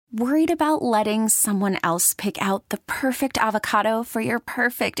Worried about letting someone else pick out the perfect avocado for your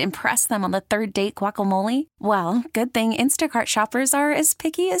perfect impress them on the third date guacamole? Well, good thing Instacart shoppers are as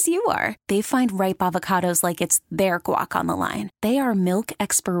picky as you are. They find ripe avocados like it's their guac on the line. They are milk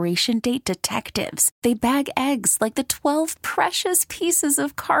expiration date detectives. They bag eggs like the 12 precious pieces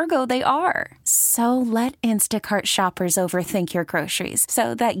of cargo they are. So let Instacart shoppers overthink your groceries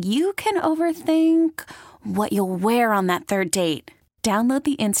so that you can overthink what you'll wear on that third date. Download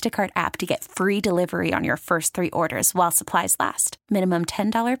the Instacart app to get free delivery on your first 3 orders while supplies last. Minimum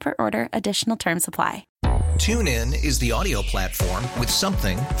 $10 per order. Additional terms apply. TuneIn is the audio platform with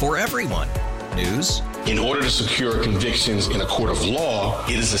something for everyone. News. In order to secure convictions in a court of law,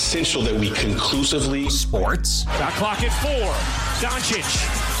 it is essential that we conclusively. Sports. Shot clock at 4.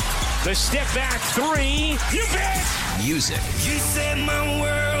 Doncic. The step back 3. You bet. Music. You set my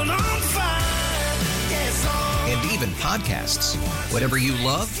world on fire. And even podcasts. Whatever you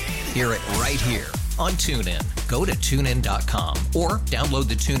love, hear it right here on TuneIn. Go to TuneIn.com or download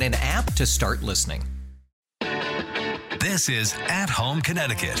the TuneIn app to start listening. This is At Home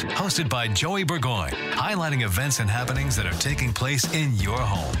Connecticut, hosted by Joey Burgoyne, highlighting events and happenings that are taking place in your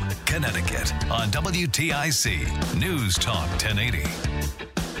home, Connecticut, on WTIC News Talk 1080.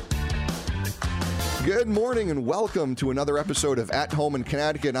 Good morning and welcome to another episode of At Home in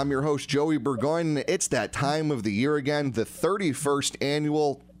Connecticut. I'm your host, Joey Burgoyne. It's that time of the year again, the 31st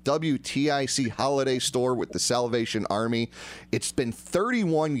annual WTIC Holiday Store with the Salvation Army. It's been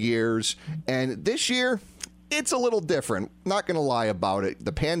 31 years, and this year, it's a little different. Not going to lie about it.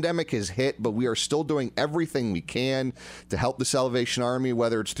 The pandemic has hit, but we are still doing everything we can to help the Salvation Army,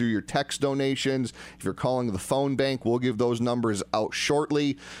 whether it's through your text donations. If you're calling the phone bank, we'll give those numbers out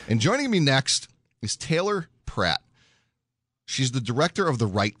shortly. And joining me next is Taylor Pratt. She's the director of The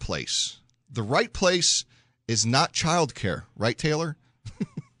Right Place. The Right Place is not childcare, right, Taylor?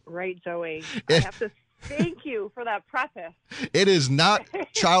 Right, Joey. I have to thank you for that preface. It is not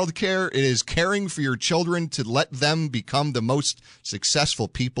childcare. It is caring for your children to let them become the most successful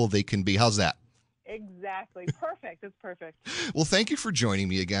people they can be. How's that? Exactly. Perfect. It's perfect. Well, thank you for joining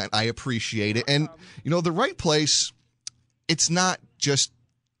me again. I appreciate it. And, you know, The Right Place, it's not just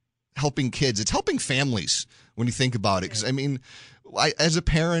helping kids. It's helping families when you think about it. Because, I mean, as a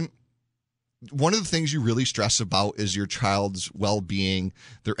parent, one of the things you really stress about is your child's well-being,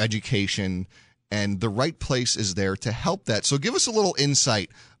 their education, and The Right Place is there to help that. So give us a little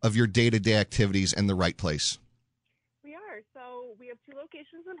insight of your day-to-day activities and The Right Place. We are. So we have 2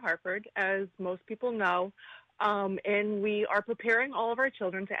 locations in Hartford, as most people know, and we are preparing all of our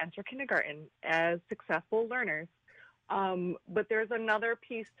children to enter kindergarten as successful learners. But there's another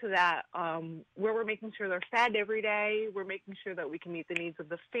piece to that where we're making sure they're fed every day. We're making sure that we can meet the needs of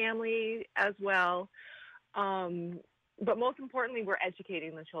the family as well. But most importantly, we're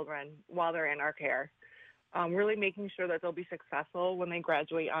educating the children while they're in our care, really making sure that they'll be successful when they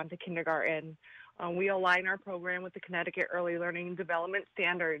graduate onto kindergarten. We align our program with the Connecticut Early Learning and Development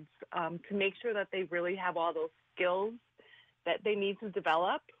Standards to make sure that they really have all those skills that they need to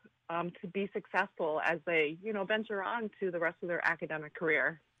develop to be successful as they, venture on to the rest of their academic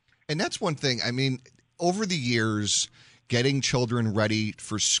career. And that's one thing. I mean, over the years, getting children ready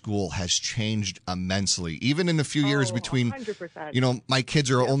for school has changed immensely. Even in the few years between, 100%. My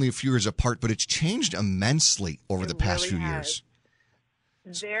kids are only a few years apart, but it's changed immensely over the past few years.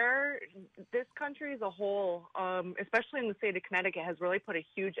 This country as a whole, especially in the state of Connecticut, has really put a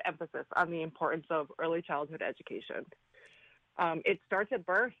huge emphasis on the importance of early childhood education. It starts at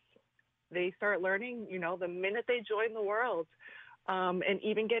birth. They start learning, the minute they join the world. And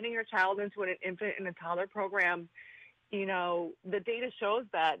even getting your child into an infant and a toddler program, the data shows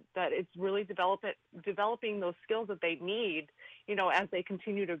that it's really developing those skills that they need, as they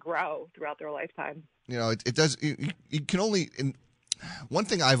continue to grow throughout their lifetime. It does. You can only. One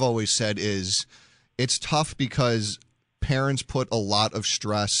thing I've always said is it's tough because parents put a lot of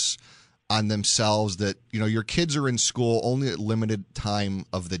stress on themselves that, your kids are in school only at limited time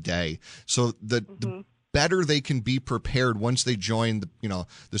of the day. So the better they can be prepared once they join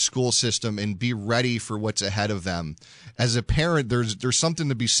the school system and be ready for what's ahead of them. As a parent, there's something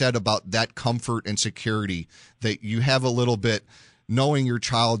to be said about that comfort and security that you have a little bit, knowing your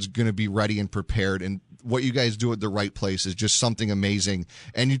child's going to be ready and prepared. And what you guys do at The Right Place is just something amazing.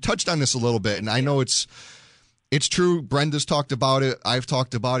 And you touched on this a little bit, and I know it's true. Brenda's talked about it. I've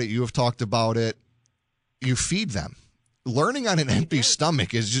talked about it. You have talked about it. You feed them. Learning on an empty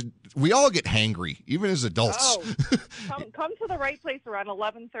stomach is just, we all get hangry, even as adults. Come to The Right Place around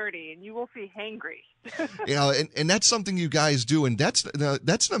 11:30 and you will see hangry. And that's something you guys do. And that's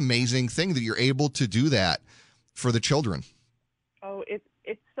an amazing thing that you're able to do that for the children. Oh,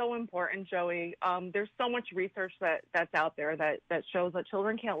 it's so important, Joey. There's so much research that's out there that shows that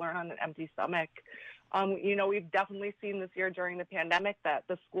children can't learn on an empty stomach. We've definitely seen this year during the pandemic that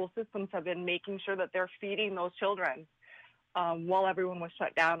the school systems have been making sure that they're feeding those children while everyone was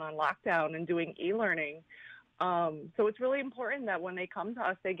shut down on lockdown and doing e-learning. So it's really important that when they come to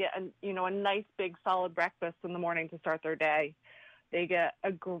us, they get a nice big solid breakfast in the morning to start their day. They get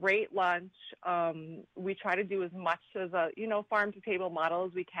a great lunch. We try to do as much as a farm to table model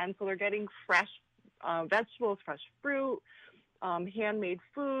as we can, so they're getting fresh vegetables, fresh fruit, handmade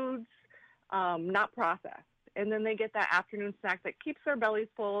foods, not processed. And then they get that afternoon snack that keeps their bellies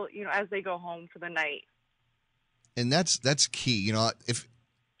full, as they go home for the night. And that's key. If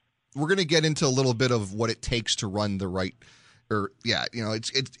we're going to get into a little bit of what it takes to run the right,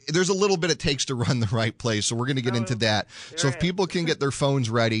 there's a little bit it takes to run the right place. So we're going to get into that. So if people can get their phones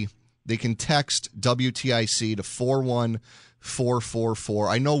ready, they can text WTIC to 41444.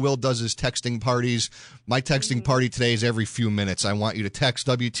 I know Will does his texting parties. My texting party today is every few minutes. I want you to text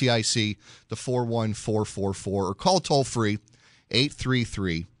WTIC to 41444 or call toll free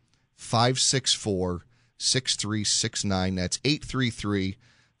 833-564-6369. That's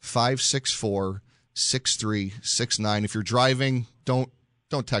 833-564-6369. If you're driving, don't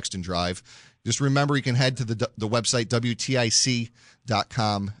text and drive. Just remember you can head to the website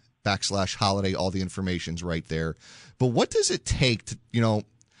WTIC.com/holiday. All the information's right there. But what does it take to,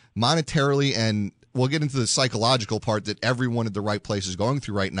 monetarily, and we'll get into the psychological part that everyone at the right place is going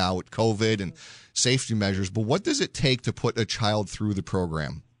through right now with COVID and safety measures, but what does it take to put a child through the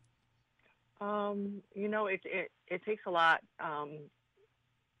program? It takes a lot.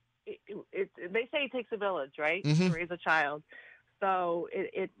 They say it takes a village, right, to raise a child. So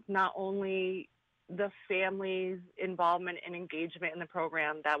it's not only the family's involvement and engagement in the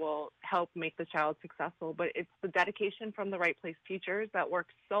program that will help make the child successful, but it's the dedication from the right place teachers that work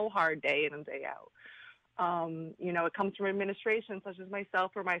so hard day in and day out. It comes from administration such as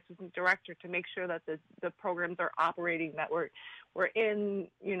myself or my assistant director to make sure that the programs are operating, that we're in,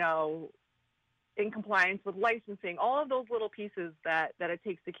 in compliance with licensing, all of those little pieces that it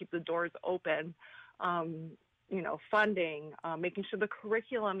takes to keep the doors open. Funding, making sure the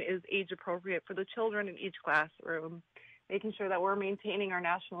curriculum is age appropriate for the children in each classroom, making sure that we're maintaining our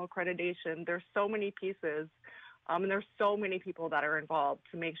national accreditation. There's so many pieces, and there's so many people that are involved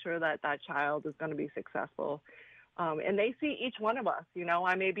to make sure that that child is going to be successful. And they see each one of us.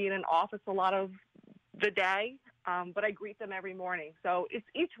 I may be in an office a lot of the day, but I greet them every morning. So it's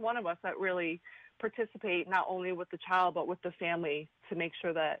each one of us that really participate not only with the child but with the family to make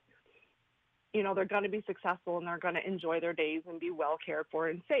sure that they're going to be successful and they're going to enjoy their days and be well cared for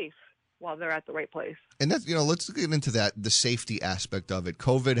and safe while they're at the right place. And that's, let's get into that, the safety aspect of it.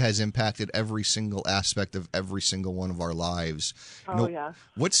 COVID has impacted every single aspect of every single one of our lives. Yeah.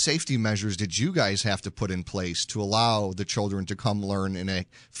 What safety measures did you guys have to put in place to allow the children to come learn in a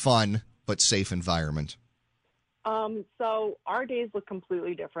fun but safe environment? So our days look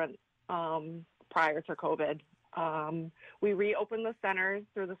completely different prior to COVID. We reopened the centers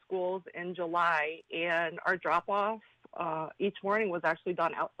through the schools in July, and our drop-off each morning was actually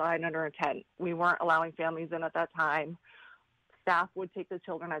done outside under a tent. We weren't allowing families in at that time. Staff would take the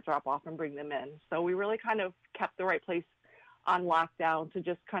children at drop-off and bring them in. So we really kind of kept the right place on lockdown to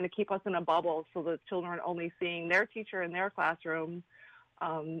just kind of keep us in a bubble so the children only seeing their teacher in their classroom.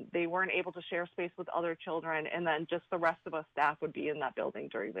 They weren't able to share space with other children, and then just the rest of us staff would be in that building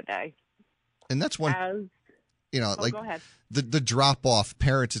during the day. And that's one... go ahead. The drop off,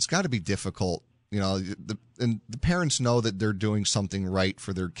 parents, it's got to be difficult. And the parents know that they're doing something right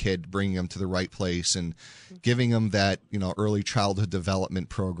for their kid, bringing them to the right place and giving them that, early childhood development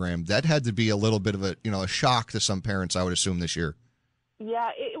program. That had to be a little bit of a shock to some parents, I would assume, this year.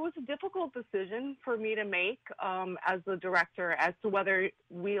 Yeah, it was a difficult decision for me to make as the director as to whether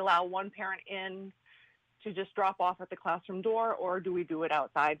we allow one parent in to just drop off at the classroom door, or do we do it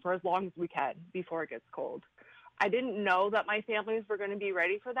outside for as long as we can before it gets cold. I didn't know that my families were going to be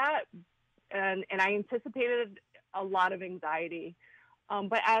ready for that, and I anticipated a lot of anxiety.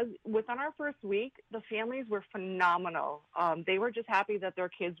 But as within our first week, the families were phenomenal. They were just happy that their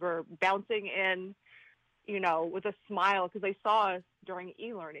kids were bouncing in, with a smile, because they saw us during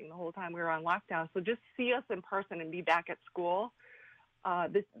e-learning the whole time we were on lockdown. So just see us in person and be back at school.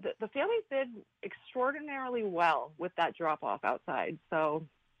 The families did extraordinarily well with that drop-off outside. So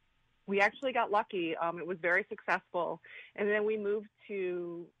we actually got lucky. It was very successful. And then we moved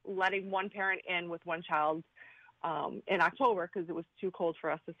to letting one parent in with one child in October because it was too cold for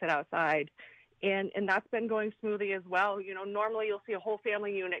us to sit outside. And that's been going smoothly as well. Normally you'll see a whole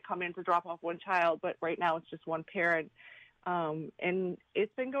family unit come in to drop off one child, but right now it's just one parent. And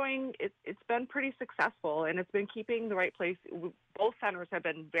it's been pretty successful, and it's been keeping the right place. Both centers have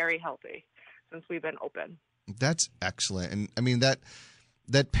been very healthy since we've been open. That's excellent. And I mean, that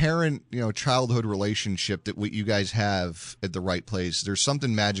parent, childhood relationship that you guys have at the right place, there's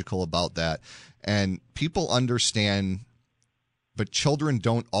something magical about that. And people understand, but children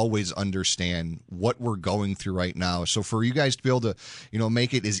don't always understand what we're going through right now. So for you guys to be able to,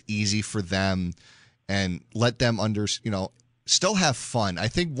 make it as easy for them and let them still have fun. I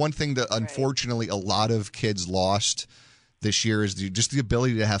think one thing that unfortunately a lot of kids lost this year is just the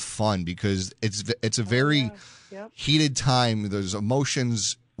ability to have fun, because it's a very heated time. There's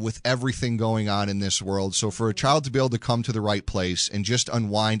emotions with everything going on in this world. So for a child to be able to come to the right place and just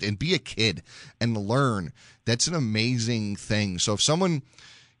unwind and be a kid and learn, that's an amazing thing. So if someone,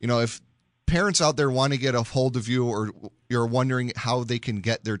 if parents out there want to get a hold of you, or you're wondering how they can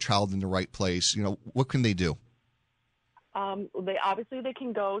get their child in the right place, what can they do? They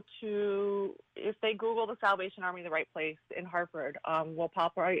can go to, if they Google the Salvation Army, the right place in Hartford, will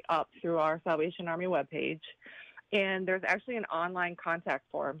pop right up through our Salvation Army webpage. And there's actually an online contact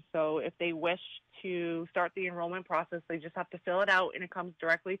form. So if they wish to start the enrollment process, they just have to fill it out, and it comes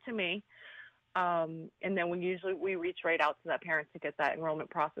directly to me. And then we reach right out to that parent to get that enrollment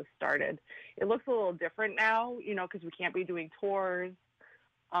process started. It looks a little different now, because we can't be doing tours.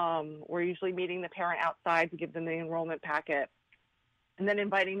 We're usually meeting the parent outside to give them the enrollment packet, and then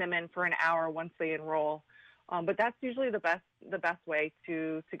inviting them in for an hour once they enroll. But that's usually the best way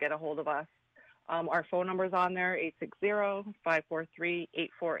to get a hold of us. Our phone number's on there,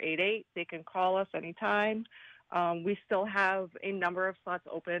 860-543-8488. They can call us anytime. We still have a number of slots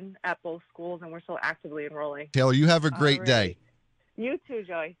open at both schools, and we're still actively enrolling. Taylor, you have a great day. You too,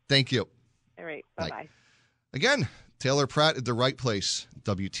 Joey. Thank you. All right. Bye-bye. Again, Taylor Pratt at the right place.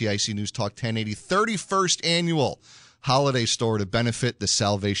 WTIC News Talk 1080, 31st annual holiday store to benefit the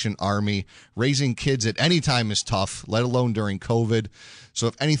Salvation Army. Raising kids at any time is tough, let alone during COVID. So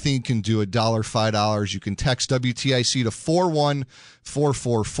if anything you can do, $1, $5, you can text WTIC to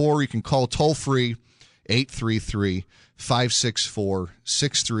 41444. You can call toll free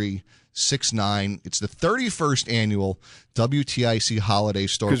 833-564-6369. It's the 31st annual WTIC holiday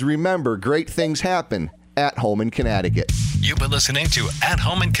store. Because remember, great things happen at home in Connecticut. You've been listening to At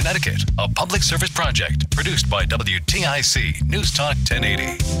Home in Connecticut, a public service project produced by WTIC News Talk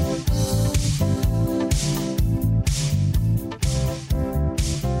 1080.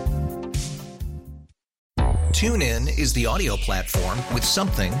 TuneIn is the audio platform with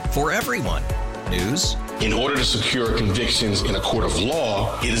something for everyone. News. In order to secure convictions in a court of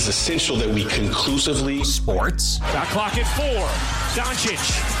law, it is essential that we conclusively. Sports. Shot clock at 4. Doncic.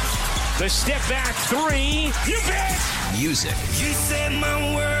 The step back 3. You bet. Music. You set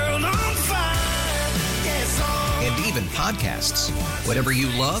my world on fire. Yes, and even podcasts. Whatever you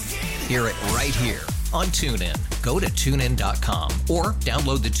love, hear it right here on TuneIn. Go to TuneIn.com or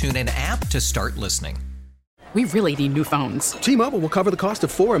download the TuneIn app to start listening. We really need new phones. T-Mobile will cover the cost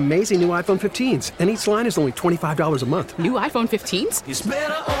of 4 amazing new iPhone 15s, and each line is only $25 a month. New iPhone 15s? It's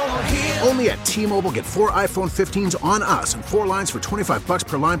better over here. Only at T-Mobile, get 4 iPhone 15s on us and 4 lines for $25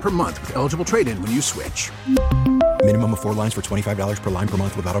 per line per month with eligible trade-in when you switch. Minimum of 4 lines for $25 per line per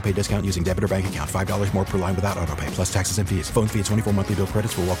month with autopay discount using debit or bank account. $5 more per line without autopay, plus taxes and fees. Phone fee at 24 monthly bill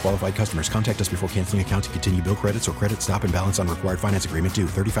credits for well-qualified customers. Contact us before canceling account to continue bill credits or credit stop and balance on required finance agreement due.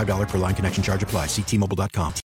 $35 per line connection charge applies. See T-Mobile.com.